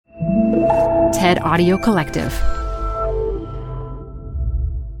TED Audio Collective.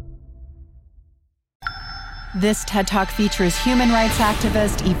 This TED Talk features human rights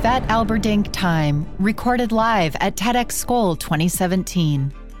activist Yvette Alberdingk Thijm, recorded live at TEDx Seoul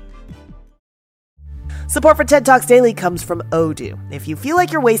 2017. Support for TED Talks Daily comes from Odoo. If you feel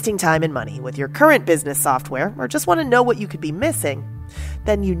like you're wasting time and money with your current business software or just want to know what you could be missing,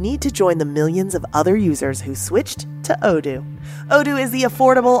 then you need to join the millions of other users who switched to Odoo. Odoo is the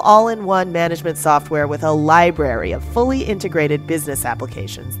affordable all-in-one management software with a library of fully integrated business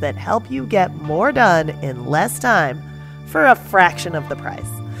applications that help you get more done in less time for a fraction of the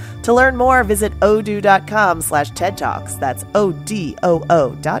price. To learn more, visit odoo.com/TED Talks. That's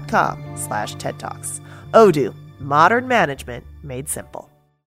ODOO.com/TED Talks. Odoo, modern management made simple.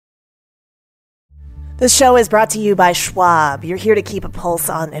 This show is brought to you by Schwab. You're here to keep a pulse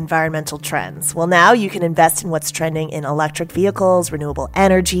on environmental trends. Well, now you can invest in what's trending in electric vehicles, renewable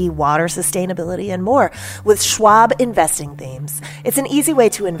energy, water sustainability, and more with Schwab Investing Themes. It's an easy way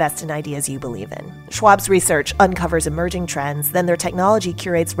to invest in ideas you believe in. Schwab's research uncovers emerging trends, then their technology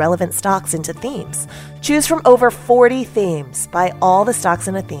curates relevant stocks into themes. Choose from over 40 themes. Buy all the stocks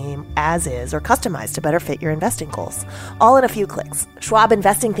in a theme as is or customized to better fit your investing goals. All in a few clicks. Schwab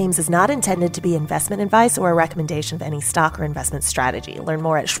Investing Themes is not intended to be investment advice or a recommendation of any stock or investment strategy. Learn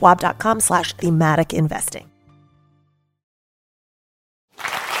more at schwab.com/thematic investing.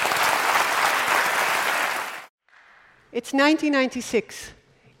 It's 1996.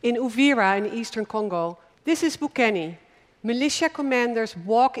 In Uvira in eastern Congo, this is Bukeni. Militia commanders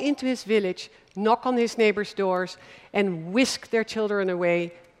walk into his village, knock on his neighbors' doors, and whisk their children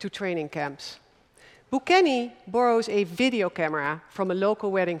away to training camps. Bukeni borrows a video camera from a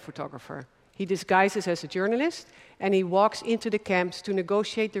local wedding photographer. He disguises as a journalist, and he walks into the camps to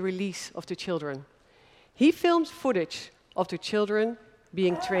negotiate the release of the children. He films footage of the children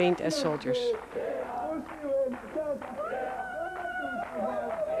being trained as soldiers.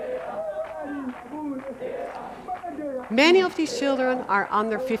 Many of these children are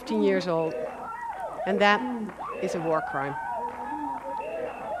under 15 years old, and that is a war crime.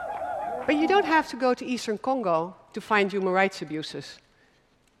 But you don't have to go to eastern Congo to find human rights abuses.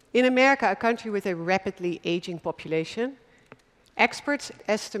 In America, a country with a rapidly aging population, experts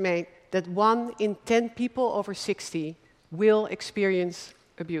estimate that 1 in 10 people over 60 will experience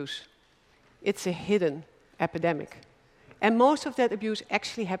abuse. It's a hidden epidemic. And most of that abuse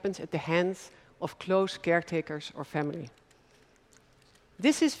actually happens at the hands of close caretakers or family.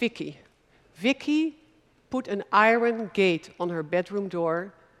 This is Vicky. Vicky put an iron gate on her bedroom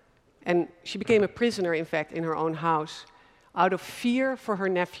door, and she became a prisoner, in fact, in her own house, out of fear for her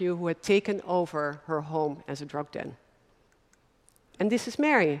nephew who had taken over her home as a drug den. And this is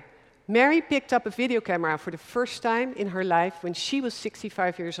Mary. Mary picked up a video camera for the first time in her life when she was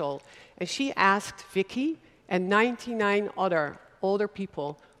 65 years old, and she asked Vicky and 99 other older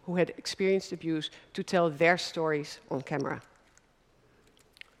people who had experienced abuse to tell their stories on camera.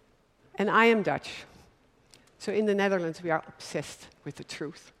 And I am Dutch. So in the Netherlands, we are obsessed with the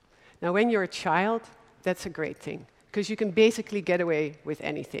truth. Now, when you're a child, that's a great thing, because you can basically get away with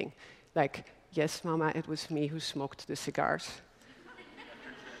anything. Like, yes, Mama, it was me who smoked the cigars.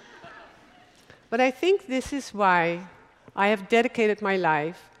 But I think this is why I have dedicated my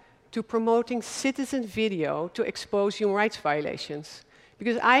life to promoting citizen video to expose human rights violations,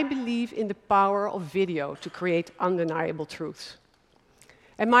 because I believe in the power of video to create undeniable truths.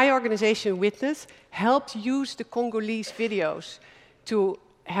 And my organization, Witness, helped use the Congolese videos to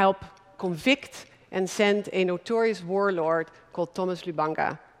help convict and send a notorious warlord called Thomas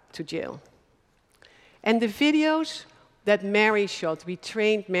Lubanga to jail. And the videos that Mary shot, we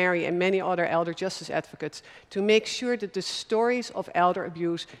trained Mary and many other elder justice advocates to make sure that the stories of elder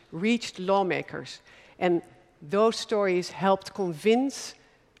abuse reached lawmakers. And those stories helped convince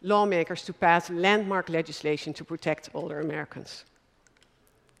lawmakers to pass landmark legislation to protect older Americans.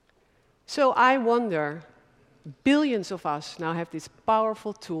 So I wonder, billions of us now have this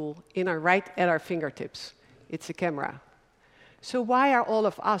powerful tool right at our fingertips. It's a camera. So why are all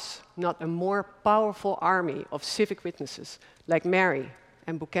of us not a more powerful army of civic witnesses like Mary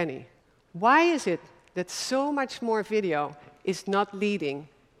and Bukeni? Why is it that so much more video is not leading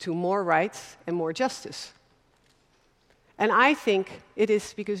to more rights and more justice? And I think it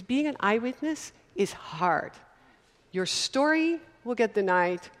is because being an eyewitness is hard. Your story will get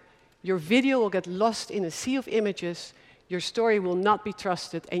denied, your video will get lost in a sea of images, your story will not be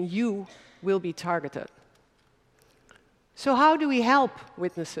trusted, and you will be targeted. So how do we help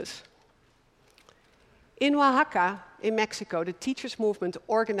witnesses? In Oaxaca, in Mexico, the teachers' movement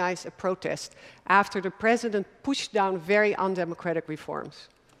organized a protest after the president pushed down very undemocratic reforms.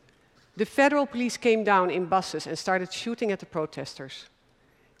 The federal police came down in buses and started shooting at the protesters.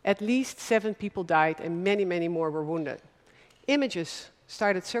 At least 7 people died and many, many more were wounded. Images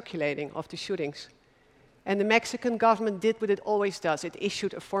started circulating of the shootings. And the Mexican government did what it always does. It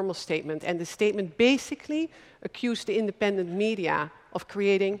issued a formal statement, and the statement basically accused the independent media of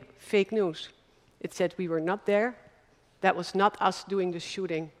creating fake news. It said we were not there, that was not us doing the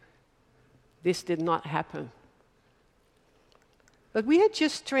shooting, this did not happen. But we had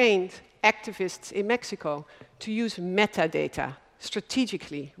just trained activists in Mexico to use metadata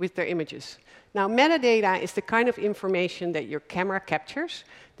strategically with their images. Now, metadata is the kind of information that your camera captures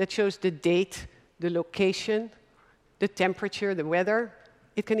that shows the date, the location, the temperature, the weather.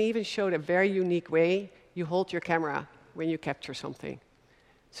 It can even show the very unique way you hold your camera when you capture something.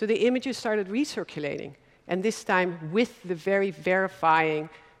 So the images started recirculating, and this time with the very verifying,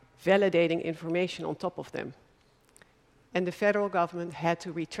 validating information on top of them. And the federal government had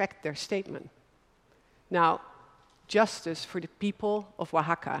to retract their statement. Now, justice for the people of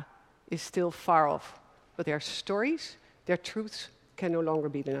Oaxaca is still far off, but their stories, their truths can no longer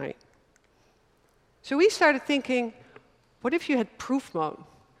be denied. So we started thinking, what if you had proof mode?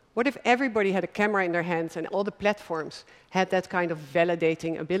 What if everybody had a camera in their hands and all the platforms had that kind of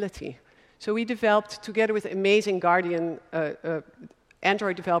validating ability? So we developed, together with amazing Guardian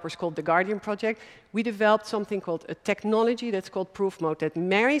Android developers called the Guardian Project, we developed something called a technology that's called proof mode that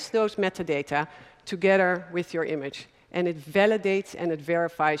marries those metadata together with your image. And it validates and it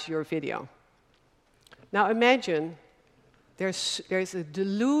verifies your video. Now imagine there's a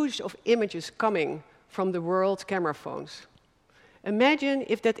deluge of images coming from the world's camera phones. Imagine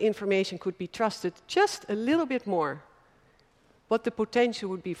if that information could be trusted just a little bit more. What the potential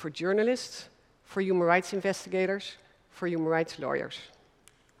would be for journalists, for human rights investigators, for human rights lawyers.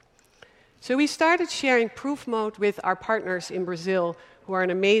 So we started sharing proof mode with our partners in Brazil, who are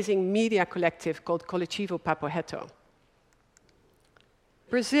an amazing media collective called Coletivo Papo Reto.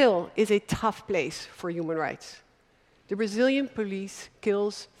 Brazil is a tough place for human rights. The Brazilian police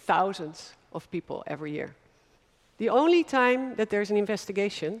kills thousands of people every year. The only time that there's an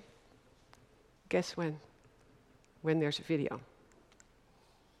investigation, guess when? When there's a video.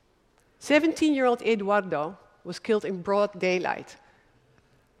 17-year-old Eduardo was killed in broad daylight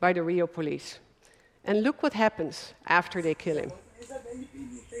by the Rio police. And look what happens after they kill him.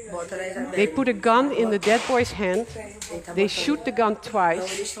 They put a gun in the dead boy's hand, they shoot the gun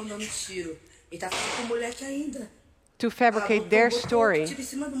twice to fabricate their story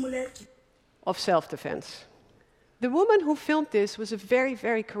of self-defense. The woman who filmed this was a very,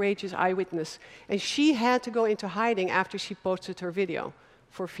 very courageous eyewitness, and she had to go into hiding after she posted her video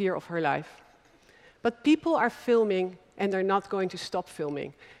for fear of her life. But people are filming, and they're not going to stop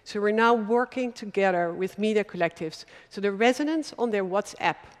filming. So we're now working together with media collectives, so the residents on their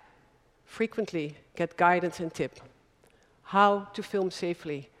WhatsApp frequently get guidance and tip. How to film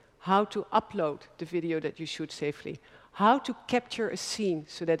safely, how to upload the video that you shoot safely, how to capture a scene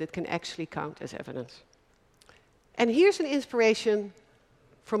so that it can actually count as evidence. And here's an inspiration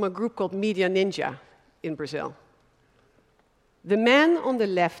from a group called Media Ninja in Brazil. The man on the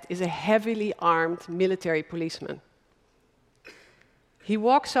left is a heavily armed military policeman. He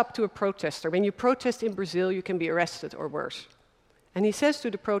walks up to a protester. When you protest in Brazil, you can be arrested or worse. And he says to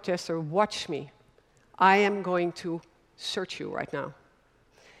the protester, "Watch me. I am going to search you right now."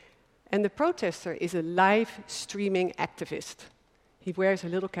 And the protester is a live streaming activist. He wears a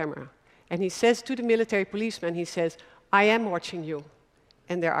little camera. And he says to the military policeman, he says, "I am watching you.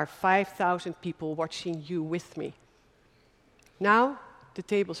 And there are 5,000 people watching you with me." Now, the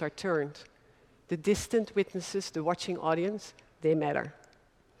tables are turned. The distant witnesses, the watching audience, they matter.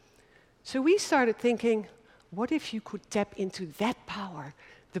 So we started thinking, what if you could tap into that power,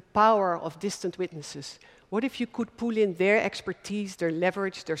 the power of distant witnesses? What if you could pull in their expertise, their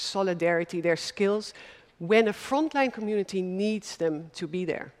leverage, their solidarity, their skills, when a frontline community needs them to be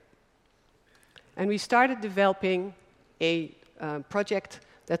there? And we started developing a project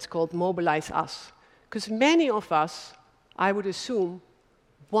that's called Mobilize Us. Because many of us, I would assume,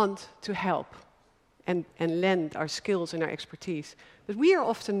 want to help and lend our skills and our expertise. But we are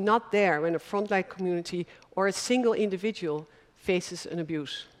often not there when a frontline community or a single individual faces an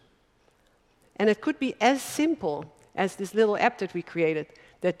abuse. And it could be as simple as this little app that we created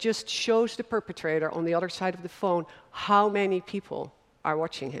that just shows the perpetrator on the other side of the phone how many people are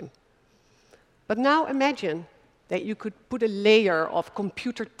watching him. But now imagine that you could put a layer of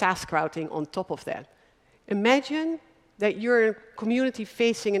computer task routing on top of that. Imagine that you're a community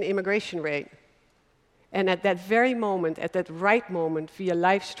facing an immigration raid. And at that very moment, at that right moment, via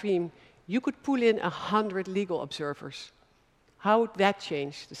live stream, you could pull in 100 legal observers. How would that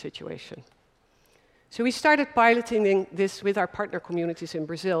change the situation? So we started piloting this with our partner communities in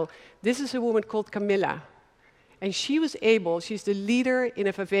Brazil. This is a woman called Camila. And she's the leader in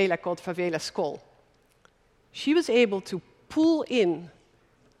a favela called Favela Skol. She was able to pull in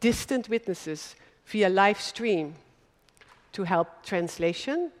distant witnesses via live stream to help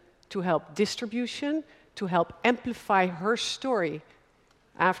translation, to help distribution, to help amplify her story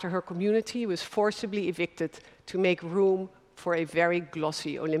after her community was forcibly evicted to make room for a very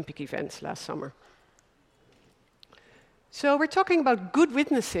glossy Olympic event last summer. So we're talking about good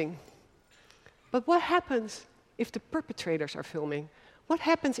witnessing. But what happens if the perpetrators are filming? What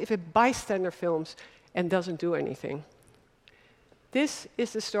happens if a bystander films and doesn't do anything? This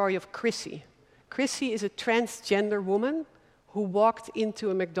is the story of Chrissy. Chrissy is a transgender woman who walked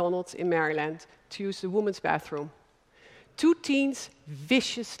into a McDonald's in Maryland to use the women's bathroom. 2 teens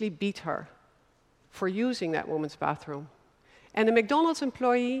viciously beat her for using that woman's bathroom. And a McDonald's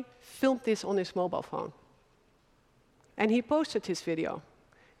employee filmed this on his mobile phone. And he posted his video.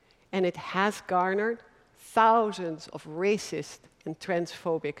 And it has garnered thousands of racist and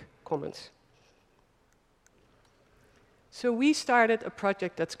transphobic comments. So we started a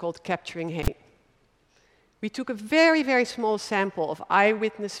project that's called Capturing Hate. We took a very, very small sample of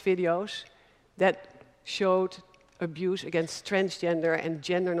eyewitness videos that showed abuse against transgender and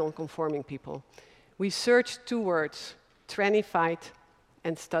gender non-conforming people. We searched 2 words, trannified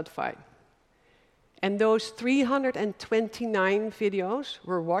and studfied. And those 329 videos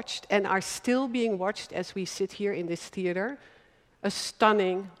were watched and are still being watched as we sit here in this theater, a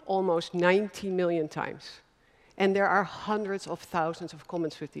stunning almost 90 million times. And there are hundreds of thousands of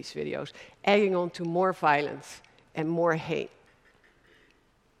comments with these videos, egging on to more violence and more hate.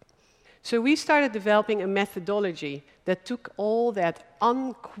 So we started developing a methodology that took all that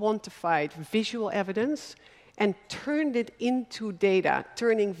unquantified visual evidence and turned it into data,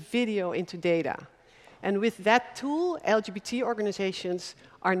 turning video into data. And with that tool, LGBT organizations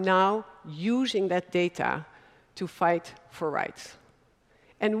are now using that data to fight for rights.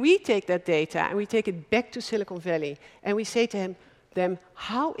 And we take that data and we take it back to Silicon Valley and we say to them,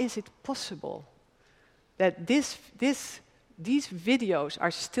 how is it possible that these videos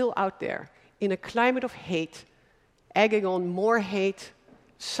are still out there in a climate of hate, egging on more hate,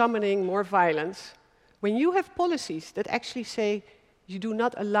 summoning more violence, when you have policies that actually say you do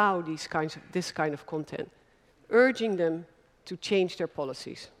not allow this kind of content, urging them to change their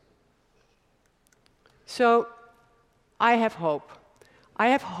policies. So I have hope. I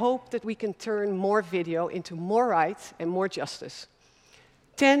have hope that we can turn more video into more rights and more justice.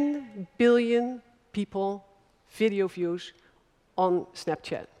 10 billion people video views on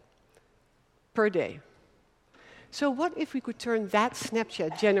Snapchat per day. So what if we could turn that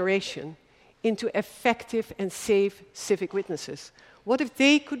Snapchat generation into effective and safe civic witnesses? What if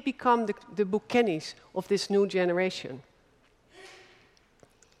they could become the Buchanis of this new generation?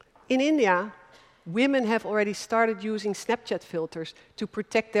 In India, women have already started using Snapchat filters to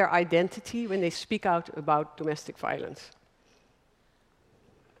protect their identity when they speak out about domestic violence.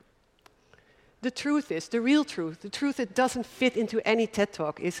 The truth is, the real truth, the truth that doesn't fit into any TED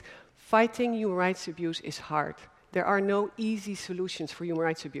Talk is fighting human rights abuse is hard. There are no easy solutions for human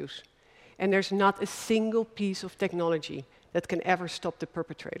rights abuse. And there's not a single piece of technology that can ever stop the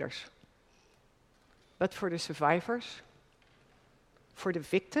perpetrators. But for the survivors, for the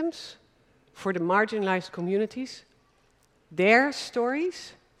victims, for the marginalized communities, their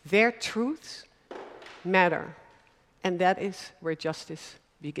stories, their truths matter. And that is where justice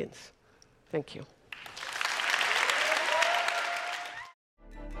begins. Thank you.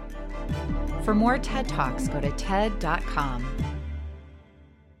 For more TED Talks, go to TED.com.